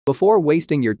Before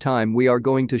wasting your time, we are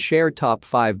going to share top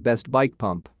 5 best bike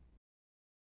pump.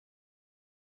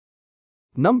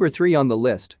 Number 3 on the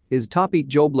list is Topeak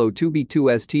Joblo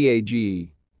 2B2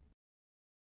 STAGE.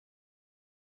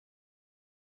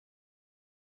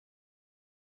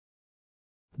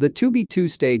 The 2B2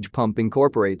 stage pump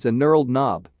incorporates a knurled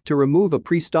knob to remove a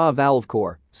pre-stop valve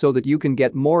core so that you can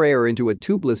get more air into a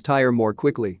tubeless tire more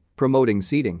quickly, promoting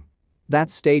seating.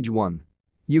 That's stage 1.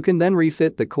 You can then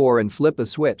refit the core and flip a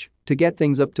switch to get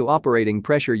things up to operating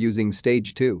pressure using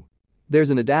stage 2. There's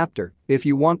an adapter if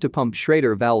you want to pump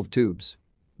Schrader valve tubes.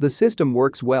 The system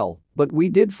works well, but we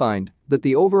did find that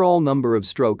the overall number of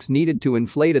strokes needed to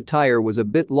inflate a tire was a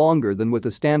bit longer than with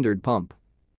a standard pump.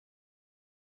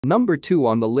 Number 2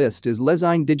 on the list is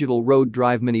Lezyne Digital Road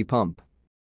Drive Mini Pump.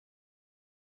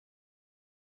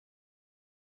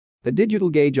 A digital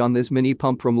gauge on this mini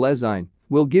pump from Lezyne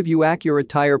will give you accurate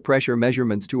tire pressure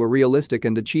measurements to a realistic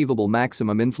and achievable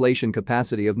maximum inflation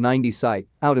capacity of 90 psi.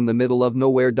 Out in the middle of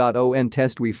nowhere. On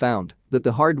test we found that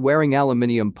the hard-wearing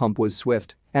aluminium pump was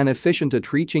swift and efficient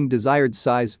at reaching desired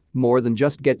size, more than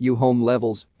just get you home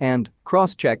levels, and,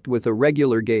 cross-checked with a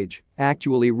regular gauge,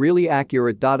 actually really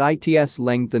accurate. Its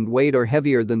length and weight are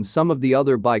heavier than some of the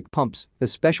other bike pumps,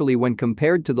 especially when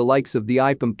compared to the likes of the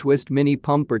iPump Twist Mini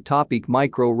Pump or Topeak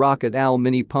Micro Rocket Al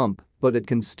Mini Pump, but it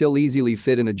can still easily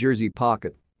fit in a jersey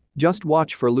pocket. Just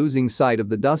watch for losing sight of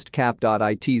the dust cap.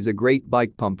 It's a great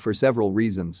bike pump for several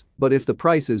reasons, but if the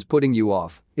price is putting you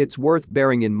off, it's worth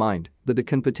bearing in mind that it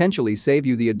can potentially save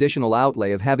you the additional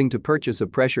outlay of having to purchase a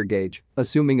pressure gauge,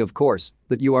 assuming of course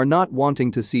that you are not wanting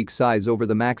to seek size over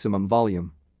the maximum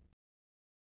volume.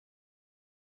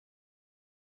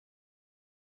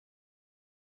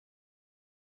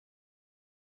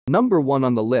 Number 1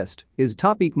 on the list is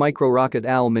Topeak Micro Rocket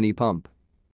Al Mini Pump.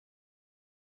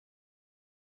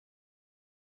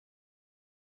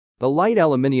 A light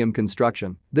aluminium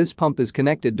construction, this pump is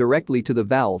connected directly to the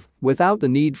valve without the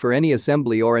need for any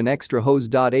assembly or an extra hose.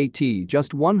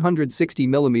 Just 160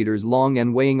 mm long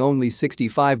and weighing only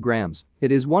 65 grams,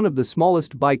 it is one of the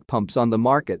smallest bike pumps on the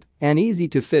market and easy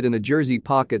to fit in a jersey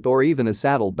pocket or even a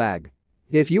saddle bag.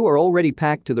 If you are already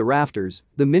packed to the rafters,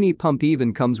 the mini pump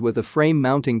even comes with a frame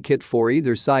mounting kit for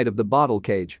either side of the bottle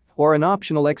cage or an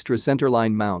optional extra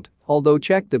centerline mount, although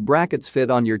check the brackets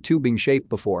fit on your tubing shape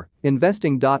before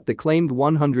investing. The claimed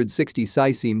 160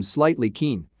 psi seems slightly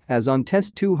keen, as on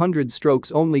test 200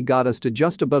 strokes only got us to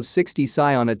just above 60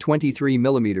 psi on a 23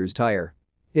 mm tire.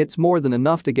 It's more than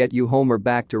enough to get you home or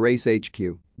back to race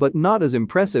HQ, but not as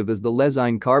impressive as the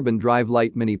Lezyne Carbon Drive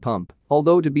Light Mini Pump,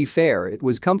 although to be fair it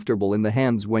was comfortable in the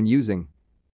hands when using.